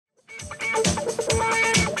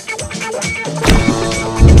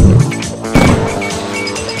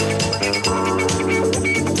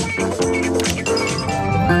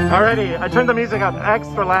Alrighty, I turned the music up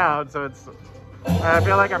extra loud, so it's, I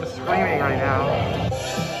feel like I'm screaming right now.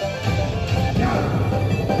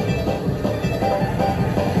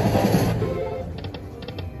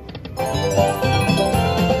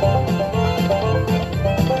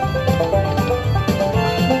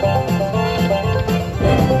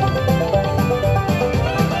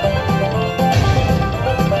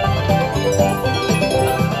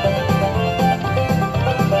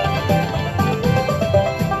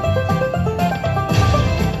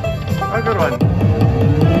 A good one.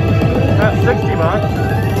 That's 60 bucks.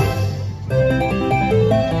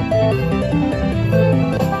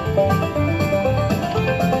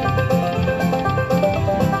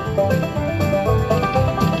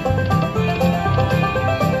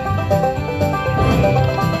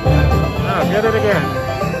 Oh, get it again.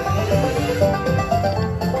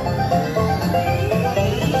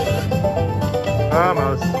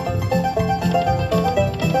 Almost.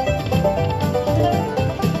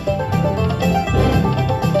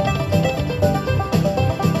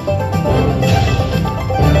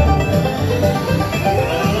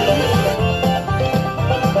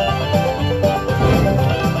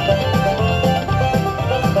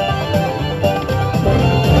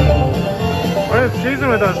 Season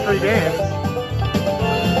with those 3 games.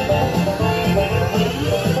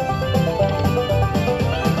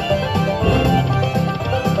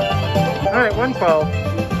 Alright, 112.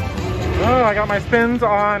 Oh, I got my spins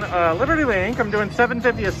on Liberty Link. I'm doing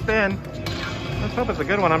 $7.50 a spin. Let's hope it's a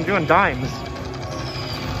good one. I'm doing dimes.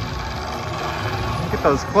 Look at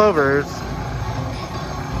those clovers.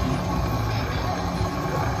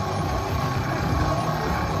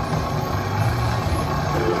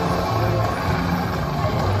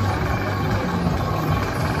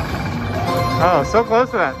 Oh, so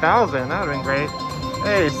close to that 1,000. That would have been great.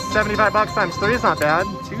 Hey, 75 bucks times 3 is not bad.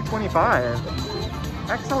 225.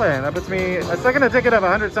 Excellent. That puts me a second a ticket of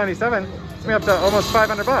 177. Puts me up to almost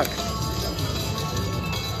 500 bucks.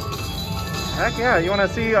 Heck yeah. You want to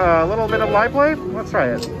see a little bit of live play? Let's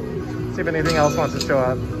try it. See if anything else wants to show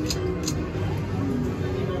up.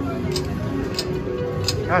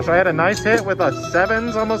 Gosh, I had a nice hit with a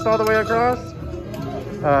 7s almost all the way across.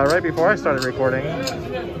 Right before I started recording.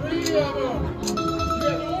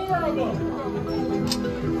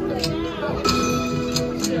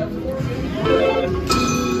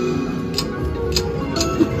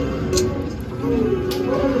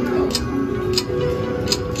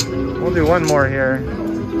 We'll do one more here.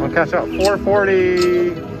 I'll cash out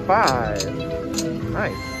 445.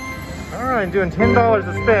 Nice. All right, I'm doing $10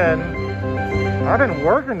 a spin. I've been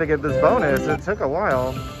working to get this bonus. It took a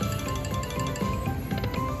while.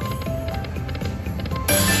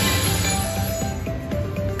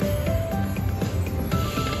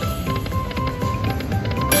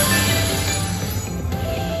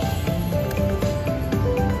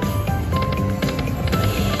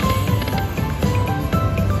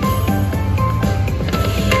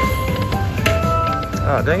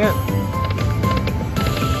 Oh, dang it.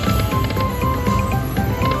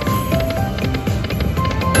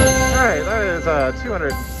 Alright, that is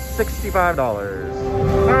 $265.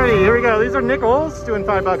 Alrighty, here we go. These are nickels, doing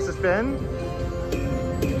 $5 a spin.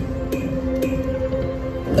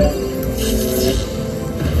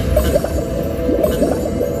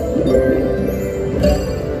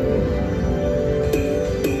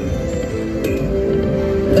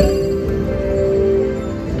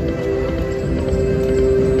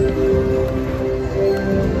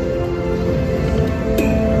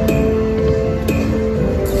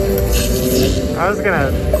 I was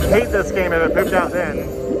gonna hate this game if it pooped out then.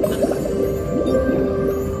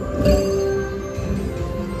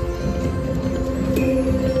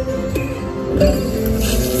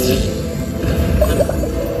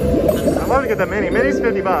 I'd love to get the mini. Mini's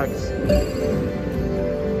 50 bucks.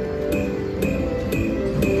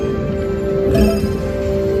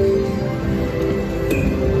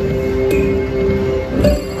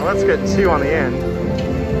 Well, let's get 2 on the end.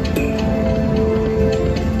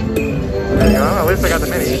 There you go. At least I got the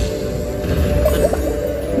mini.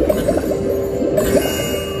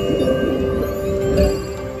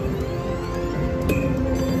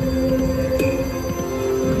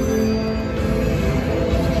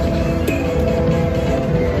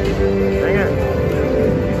 Dang it.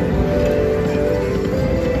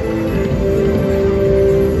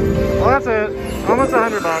 Well, that's it. Almost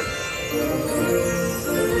 100 bucks.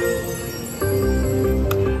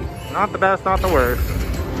 Not the best, not the worst.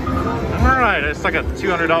 Alright, I stuck a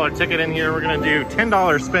 $200 ticket in here. We're gonna do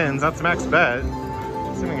 $10 spins. That's max bet.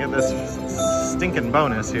 Let's see if we can get this stinking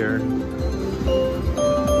bonus here.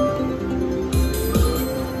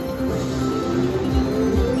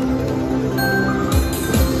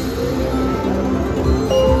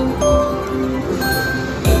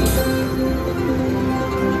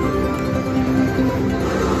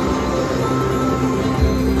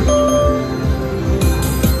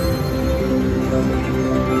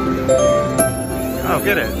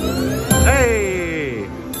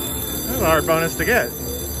 hard bonus to get.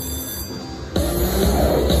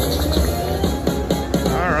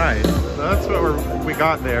 All right, so that's what we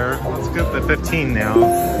got there. Let's get the 15 now.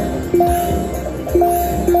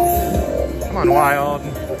 Come on, Wild.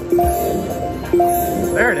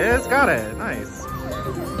 There it is, got it, nice.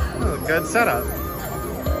 Oh, good setup.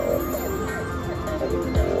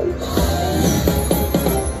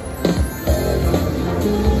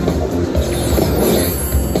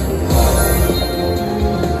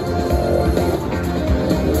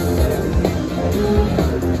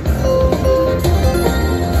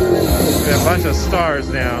 A bunch of stars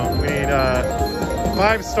now. We need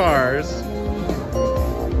 5 stars.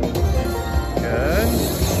 Good.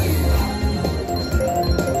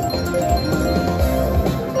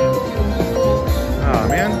 Oh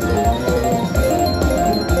man.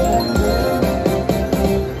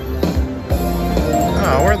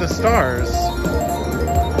 Oh, where are the stars?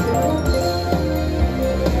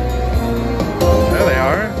 There they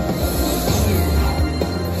are.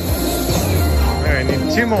 Alright,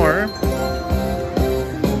 need 2 more.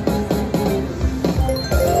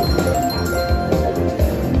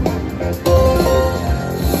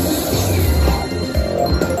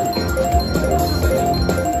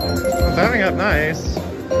 Setting up nice.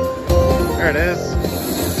 There it is.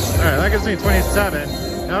 Alright, that gives me 27.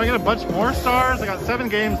 Now we get a bunch more stars. I got 7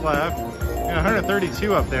 games left. And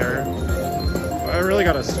 132 up there. I really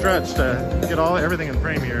got to stretch to get everything in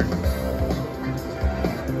frame here.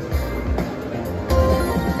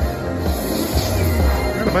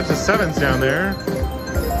 Got a bunch of 7s down there.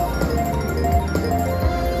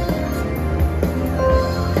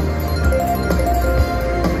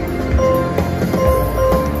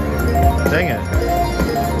 Dang it.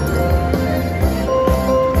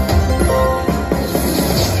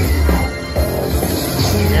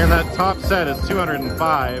 And that top set is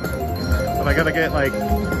 205. But I gotta get like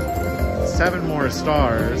 7 more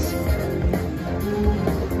stars.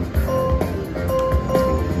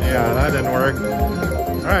 Yeah, that didn't work.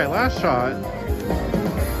 Alright, last shot.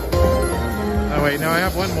 Oh wait, no, I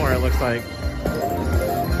have 1 more it looks like.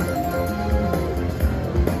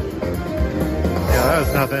 Yeah, that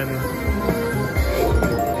was nothing.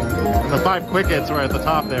 The 5 quick hits were at the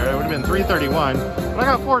top there. It would have been 331, but I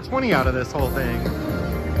got 420 out of this whole thing.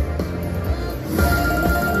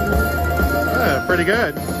 Pretty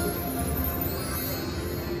good.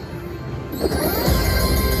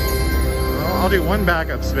 Well, I'll do 1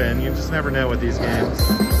 backup spin. You just never know with these games.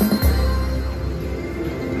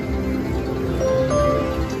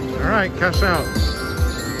 All right, cash out.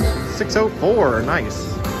 604,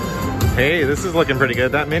 nice. Hey, this is looking pretty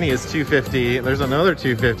good. That mini is 250. There's another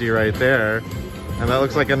 250 right there. And that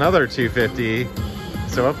looks like another 250.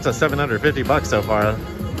 So up to 750 bucks so far.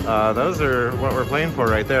 Those are what we're playing for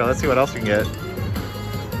right there. Let's see what else we can get.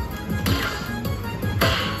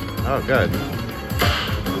 Oh, good.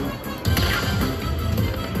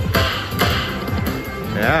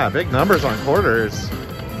 Yeah, big numbers on quarters.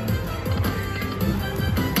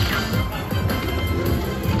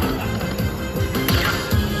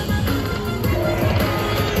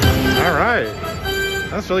 All right,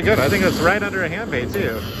 that's really good. I think that's right under a hand pay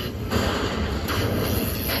too.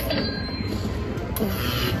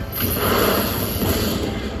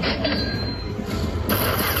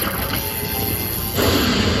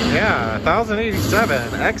 Yeah,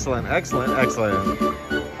 1,087. Excellent, excellent, excellent.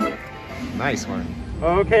 Nice one.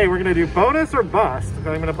 Okay, we're gonna do bonus or bust.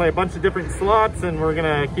 I'm gonna play a bunch of different slots and we're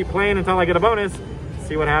gonna keep playing until I get a bonus,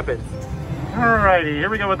 see what happens. Alrighty, here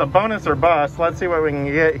we go with the bonus or bust. Let's see what we can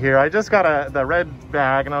get here. I just got the red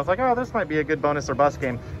bag and I was like, oh, this might be a good bonus or bust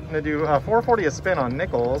game. I'm gonna do 440 a spin on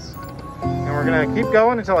nickels. And we're gonna keep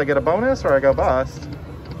going until I get a bonus or I go bust.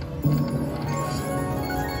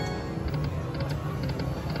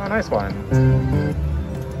 Oh, nice one.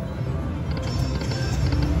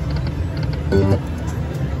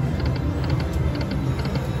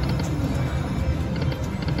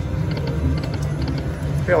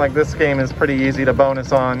 I feel like this game is pretty easy to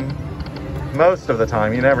bonus on most of the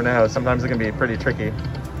time. You never know. Sometimes it can be pretty tricky.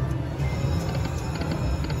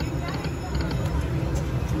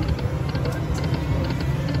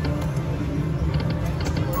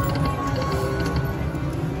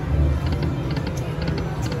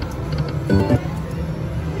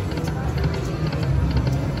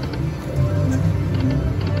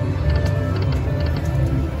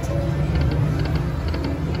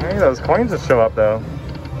 Hey, those coins just show up though.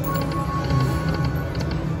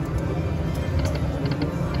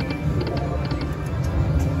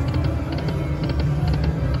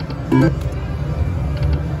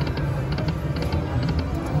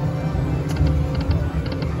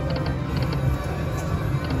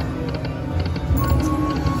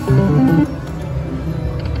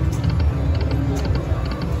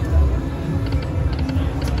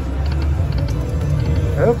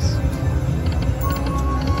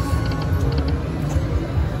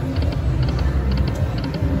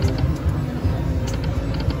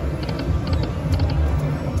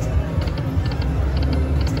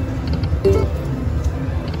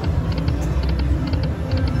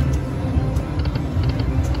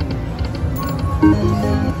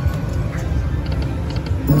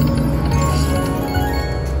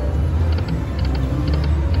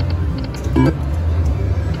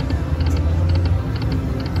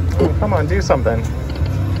 do something.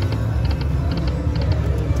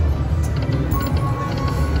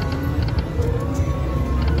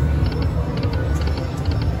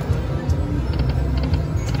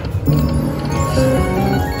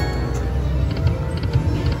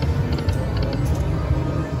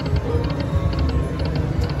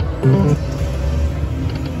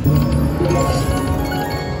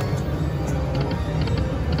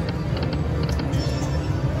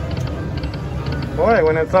 Boy,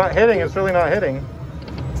 when it's not hitting, it's really not hitting.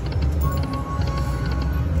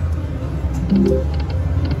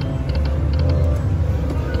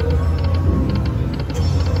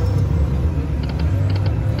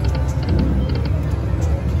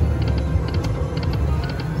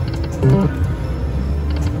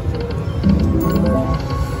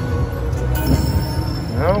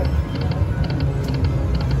 No.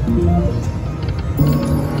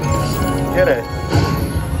 Hit it.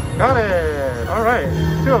 Got it. All right,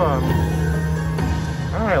 2 of them.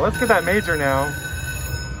 All right, let's get that major now.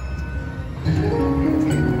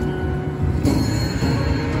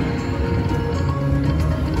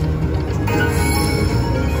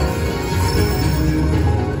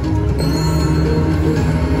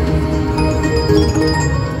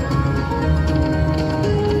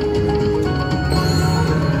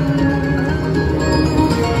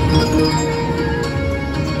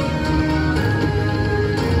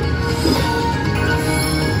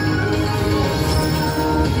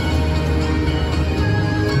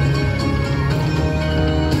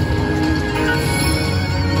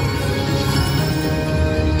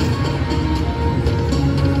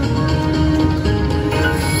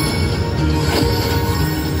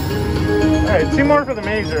 Alright, 2 more for the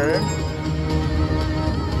major.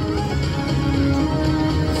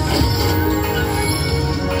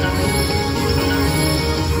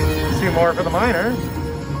 Two more for the minor.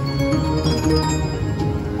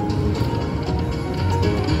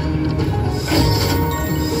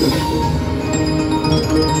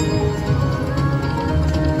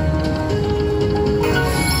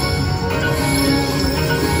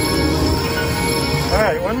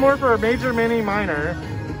 Alright, 1 more for a major, mini, minor.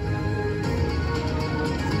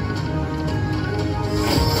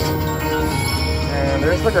 And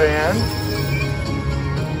there's the grand.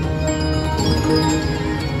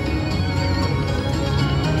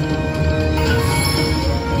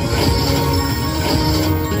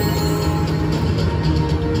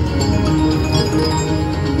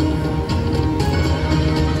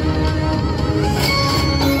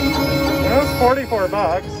 That was 44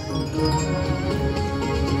 bucks.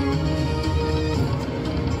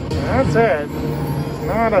 That's it.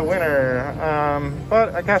 Not a winner,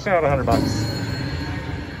 but I cashed out 100 bucks.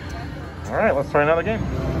 All right, let's try another game.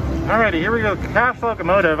 Alrighty, here we go. Cash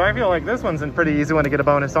Locomotive. I feel like this one's a pretty easy one to get a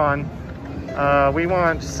bonus on. We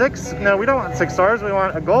want 6. No, we don't want 6 stars. We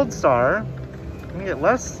want a gold star. We can get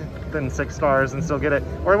less than 6 stars and still get it.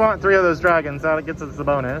 Or we want 3 of those dragons. That gets us the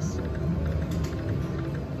bonus.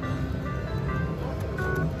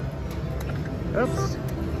 Oops.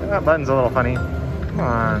 That button's a little funny. Come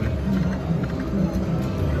on.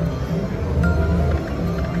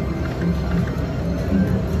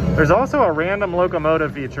 There's also a random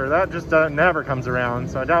locomotive feature. That just never comes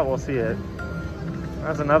around, so I doubt we'll see it.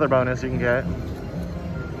 That's another bonus you can get.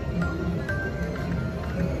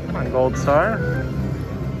 Come on, gold star.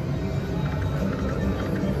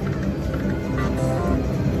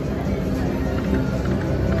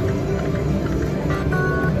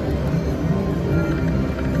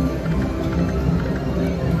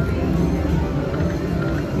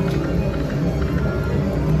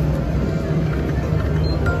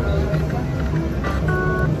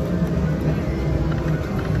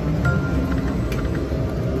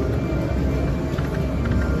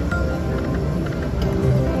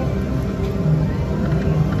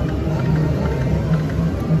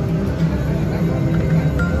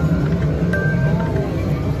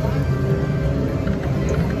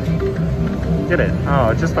 Get it.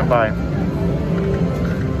 Oh, it just went by.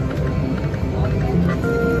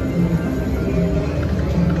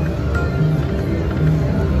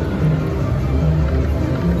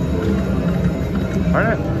 All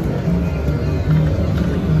right.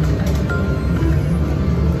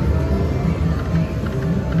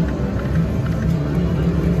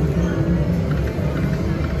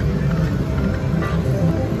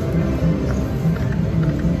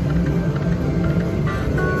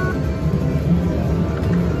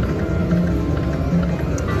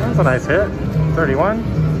 That's a nice hit. 31.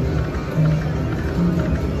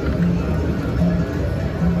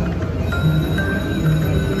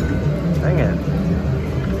 Dang it.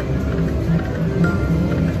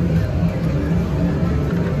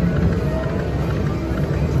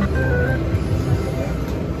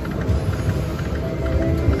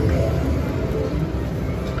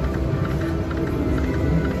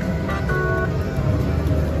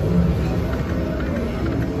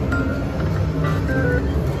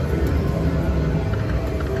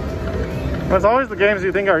 It's always the games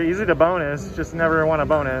you think are easy to bonus, just never want a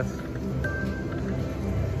bonus.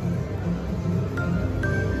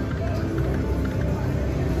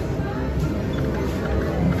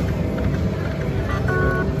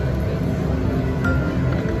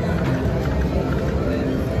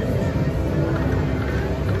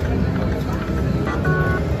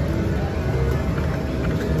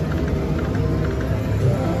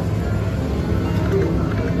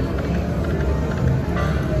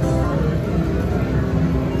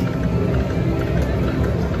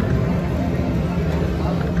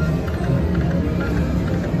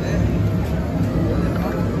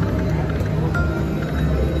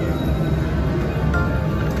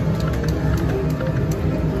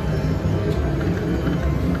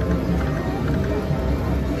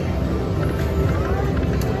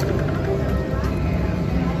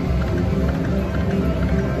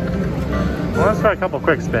 Well, let's try a couple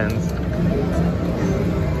quick spins.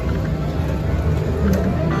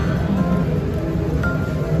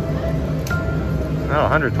 Oh,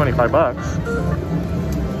 125 bucks.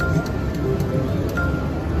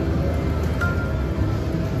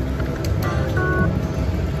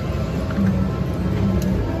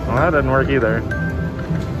 Well, that didn't work either.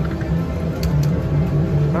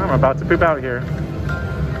 I'm about to poop out here.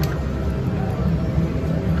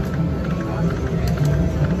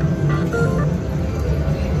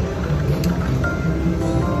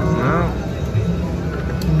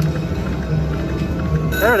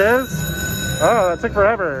 There it is. Oh, that took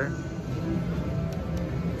forever.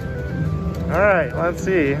 All right, let's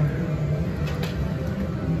see.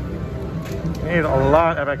 We need a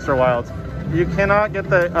lot of extra wilds. You cannot get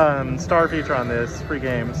the star feature on this free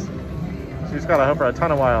games. So you just gotta hope for a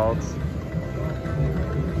ton of wilds.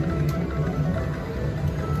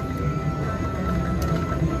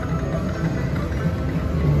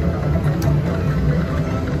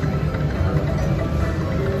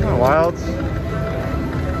 Oh, wilds.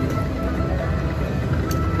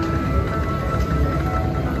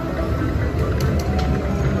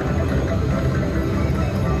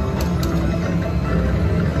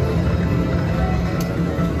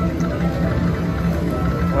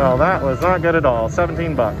 Well, that was not good at all.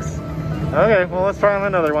 17 bucks. Okay, well, let's try on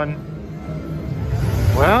another one.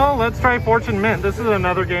 Well, let's try Fortune Mint. This is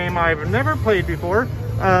another game I've never played before.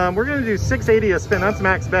 We're gonna do 680 a spin. That's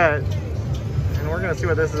max bet. And we're gonna see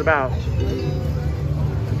what this is about.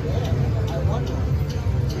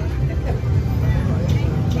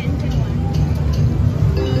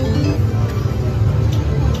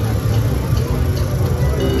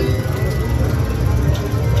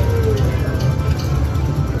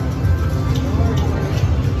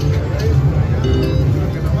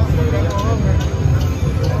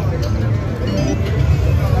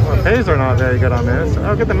 Pays are not very good on this.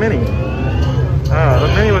 Oh, get the mini. Oh, the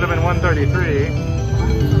mini would have been 133.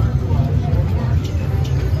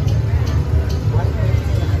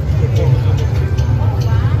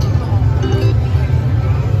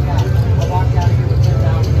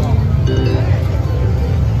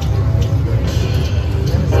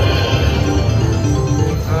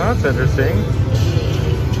 Oh, that's interesting.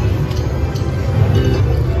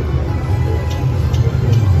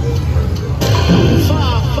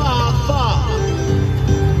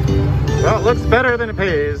 Well, it looks better than it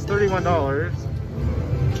pays, $31.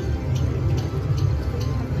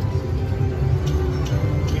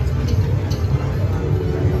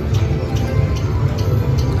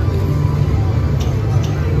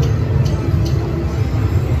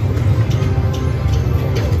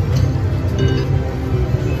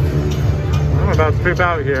 I'm about to poop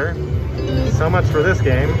out here. So much for this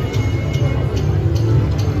game.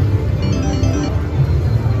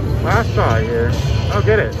 Last try here. Oh,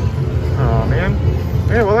 get it. Oh man.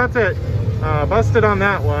 Yeah, well that's it. Busted on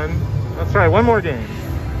that one. Let's try one more game.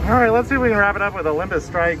 All right, let's see if we can wrap it up with Olympus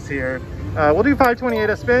Strikes here. We'll do 528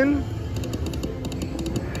 a spin.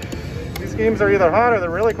 These games are either hot or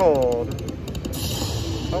they're really cold.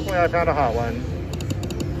 Hopefully I found a hot one.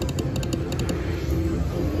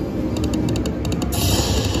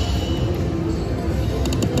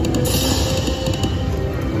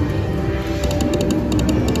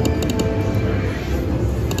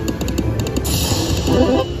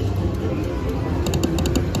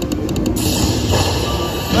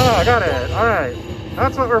 Oh, I got it. All right.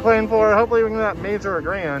 That's what we're playing for. Hopefully we can get that major or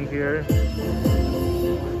grand here.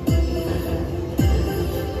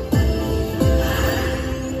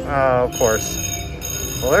 Oh, of course.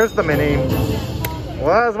 Well, there's the mini. Well,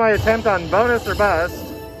 that was my attempt on bonus or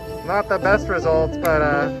bust. Not the best results,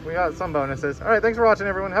 but we got some bonuses. All right, thanks for watching,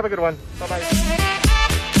 everyone. Have a good one. Bye-bye.